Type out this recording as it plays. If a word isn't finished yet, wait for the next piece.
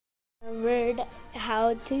Covered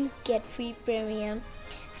how to get free premium.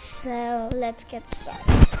 So let's get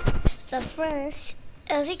started. So first,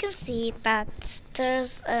 as you can see, that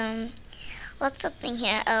there's what's something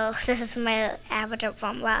here. Oh, this is my avatar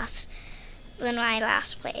from when I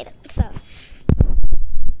last played. So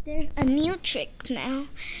there's a new trick now.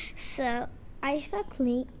 So I saw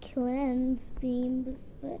cleanse beams,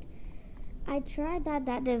 but I tried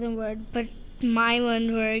that doesn't work. But my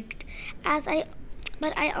one worked.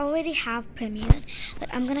 But I already have premium. But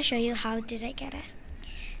I'm gonna show you how did I get it.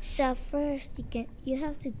 So first you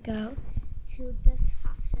have to go to this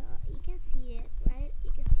hospital. You can see it, right?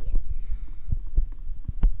 You can see it.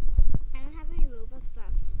 I don't have any Robux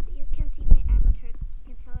left. You can see my avatar.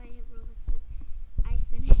 You can tell I have Robux, but I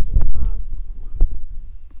finished it all.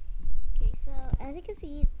 Okay, so as you can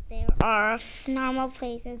see, there are normal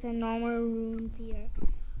places and normal rooms here.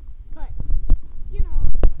 But you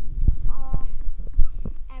know, all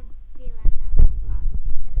every land now is locked.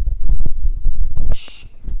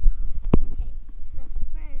 Okay, so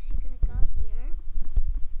first you're gonna go here.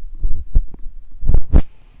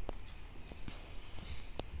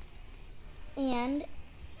 And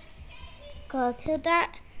go to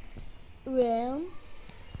that room.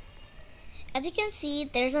 As you can see,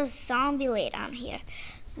 there's a zombie laid down here.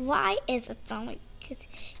 Why is it zombie? Because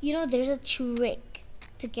you know there's a trick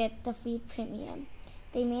to get the free premium.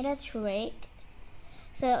 They made a trick.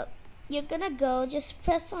 So you're gonna go, just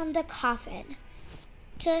press on the coffin.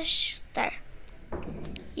 Just there.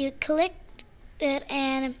 You click it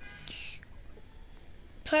and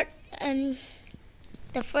put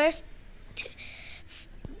the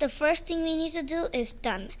first thing we need to do is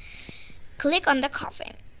done. Click on the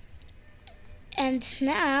coffin. And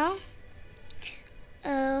now,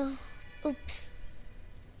 oops.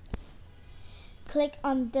 Click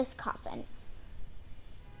on this coffin.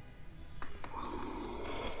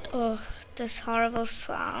 Oh, this horrible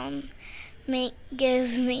sound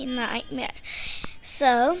gives me nightmare.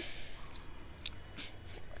 So,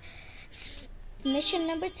 mission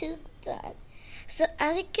number 2 done. So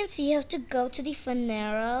as you can see, you have to go to the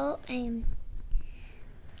funeral and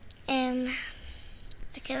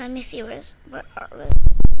okay, let me see where are we?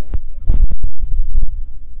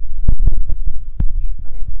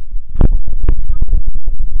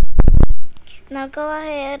 Now go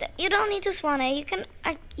ahead. You don't need to spawn it. You can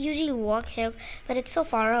usually walk here, but it's so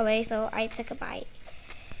far away, so I took a bite.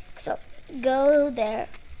 So go there.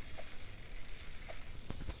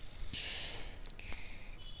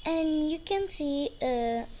 And you can see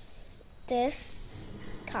this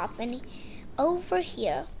coffin over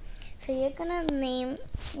here. So you're gonna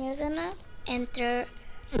enter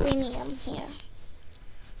premium here.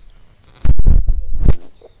 Let me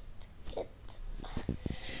just get,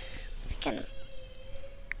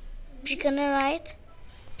 you're gonna write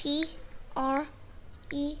P-R-E-E,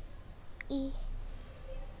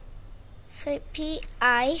 sorry,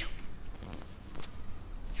 P-I,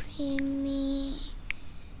 premium.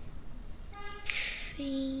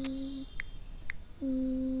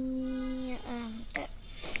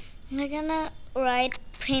 We're gonna write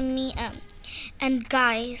premium. And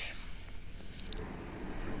guys,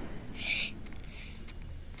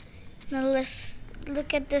 now let's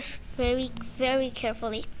look at this very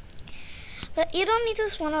carefully. But you don't need to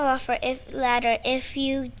spawn a ladder if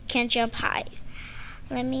you can jump high.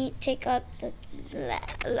 Let me take out the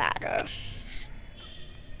ladder.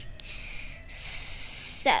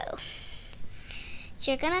 So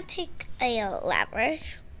you're gonna take a ladder,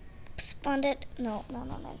 spawn it. No,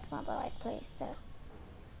 it's not the right place. So,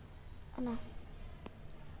 oh no.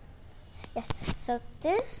 Yes. So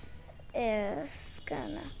this is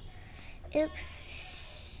gonna.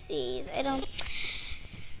 Oopsies. I don't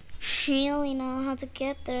really know how to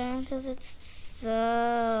get there because it's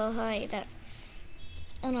so high there.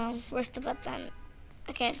 Oh no, where's the button?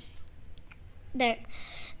 Okay.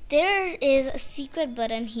 There is a secret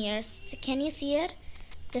button here. So can you see it?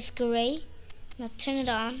 This gray. Now turn it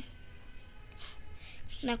on.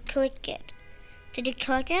 Now click it. Did you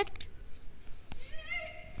click it?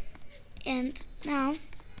 And now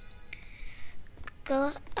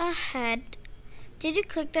go ahead. Did you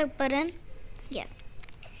click that button? Yes.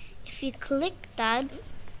 If you click that,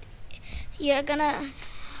 you're gonna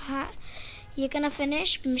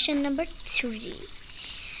finish mission number 3.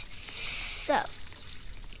 So,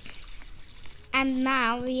 and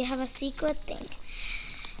now we have a secret thing.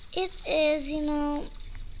 It is, you know,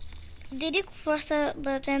 did you press the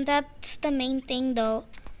button? That's the main thing though.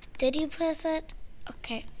 Did you press it?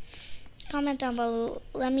 Okay. Comment down below.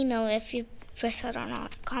 Let me know if you press it or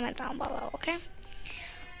not. Comment down below, okay?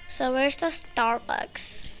 So where's the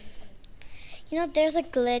Starbucks? You know, there's a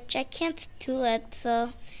glitch. I can't do it,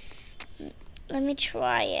 so let me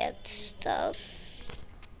try it. So,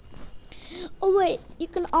 oh wait, you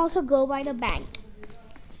can also go by the bank.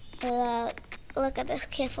 Look at this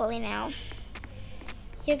carefully now.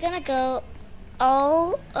 You're gonna go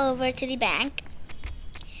all over to the bank.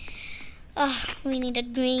 We need a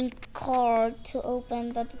green card to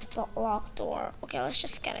open the locked door. Okay, let's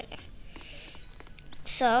just get it.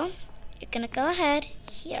 So, you're gonna go ahead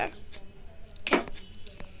here. Okay.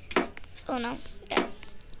 Oh no, there.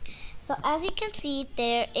 So as you can see,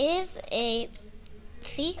 there is a,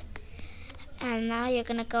 see? And now you're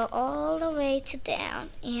gonna go all the way to down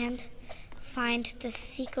and find the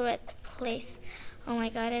secret place. Oh my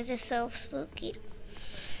god, it is so spooky.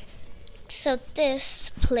 So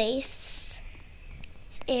this place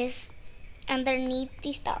is underneath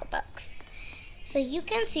the Starbucks. So you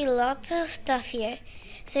can see lots of stuff here.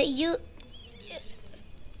 So you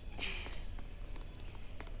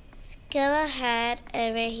go ahead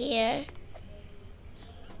over here.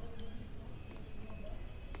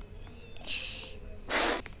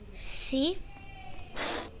 See?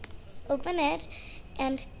 Open it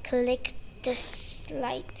and click this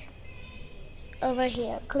light over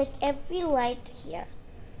here. Click every light here.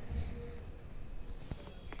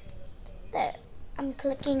 There. I'm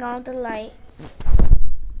clicking all the light.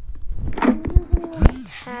 I'm using a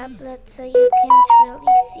tablet so you can't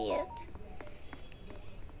really see it.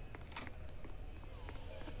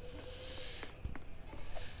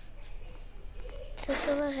 So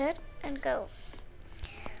go ahead and go.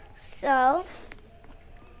 So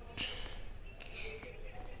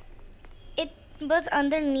it was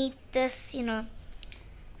underneath this, a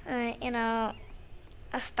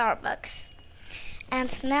Starbucks.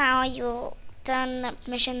 And now you've done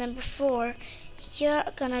mission number 4. You're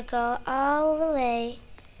gonna go all the way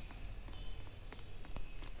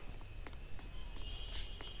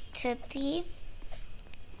to the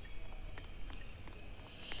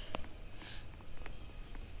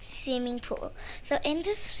swimming pool. So in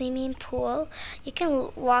the swimming pool, you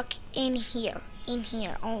can walk in here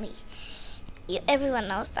only. Everyone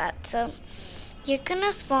knows that. So you're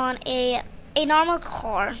gonna spawn a normal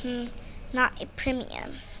car, not a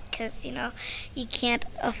premium, because you can't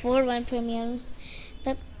afford one premium.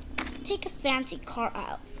 But take a fancy car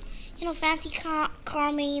out. Fancy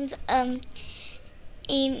car means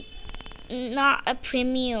not a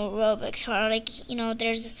premium Robux car. Like,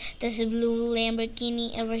 there's this blue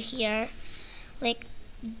Lamborghini over here. Like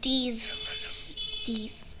these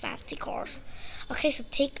fancy cars. Okay, so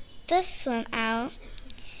take this one out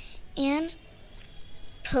and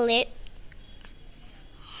pull it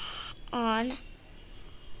on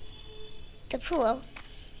the pool.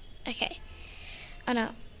 Okay. Oh no.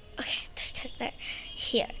 Okay, there.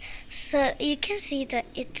 Here. So you can see that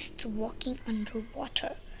it's walking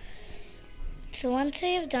underwater. So once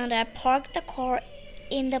you've done that, park the car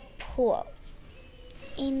in the pool.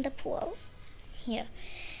 Here.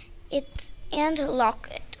 And lock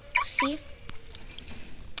it. See?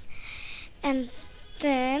 And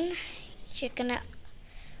then you're gonna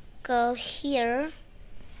go here.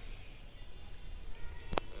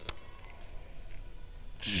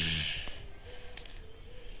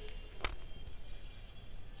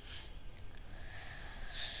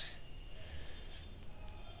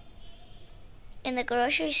 In the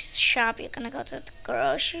grocery shop, you're gonna go to the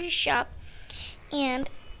grocery shop and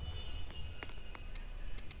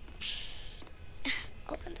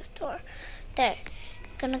open this door. There.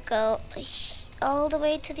 You're gonna go all the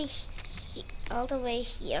way to all the way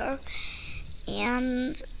here,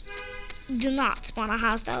 and do not spawn a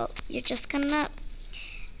house though. You're just gonna,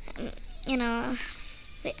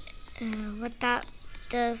 what that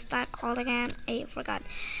does that called again? I forgot.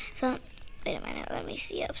 So wait a minute. Let me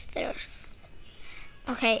see upstairs.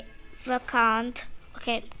 Okay, vacant.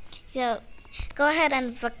 Okay, so go ahead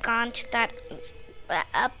and vacant that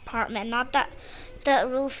apartment, not the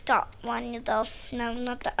rooftop one though. No,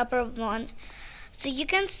 not the upper one. So you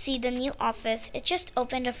can see the new office. It just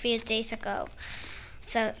opened a few days ago.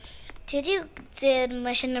 So did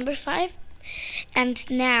mission number 5, and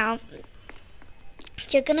now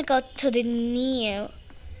you're gonna go to the new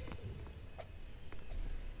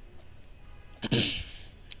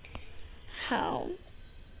home.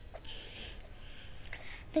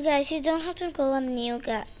 So guys, you don't have to go a new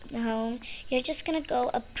home. You're just gonna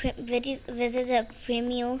go visit a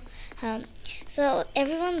premium home. So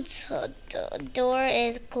everyone's door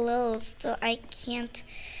is closed, so I can't,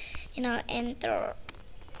 enter.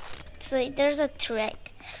 So there's a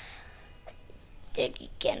trick. You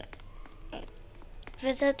can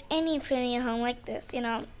visit any premium home like this, you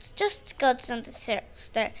know, just go down the stairs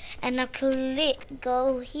there, and now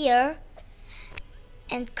go here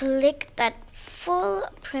and click that full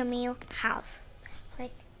premium house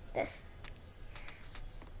like this.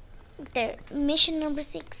 There, mission number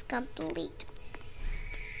 6 complete.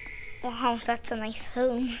 Wow, that's a nice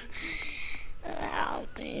home.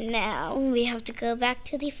 Now we have to go back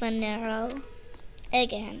to the funeral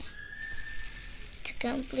again to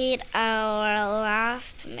complete our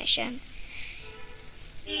last mission.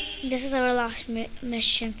 This is our last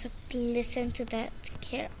mission, so listen to that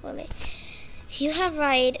carefully. You have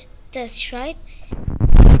read this, right?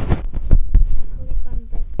 Click on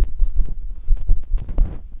this.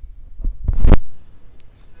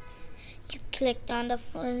 You clicked on the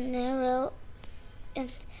funeral and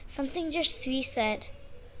something just reset.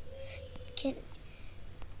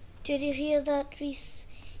 Did you hear that? You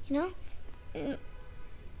know,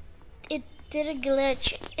 it did a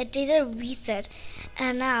glitch. It did a reset,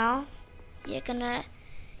 and now you're gonna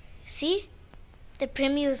see the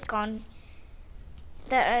premium is gone.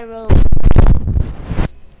 That I wrote,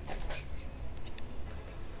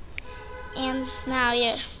 and now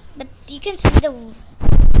but you can see the.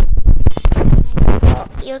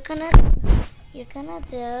 You're gonna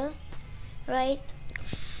do right.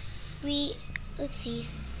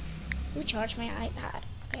 Oopsies. Who charged my iPad?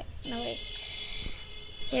 Okay, no worries.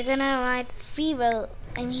 You're gonna write free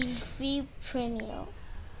premium.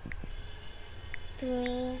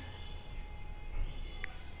 Free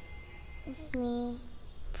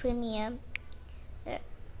premium. There.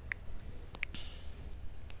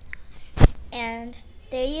 And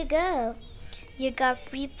there you go. You got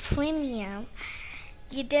free premium.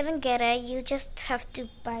 You didn't get it, you just have to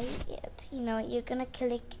buy it. You know, you're gonna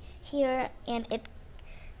click here and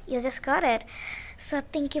you just got it. So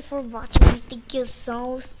thank you for watching. Thank you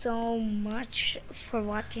so much for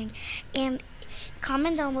watching, and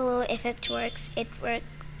comment down below if it works. It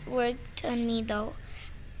worked on me though.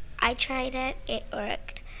 I tried it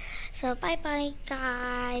worked. So bye bye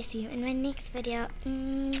guys, see you in my next video.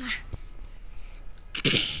 Mwah.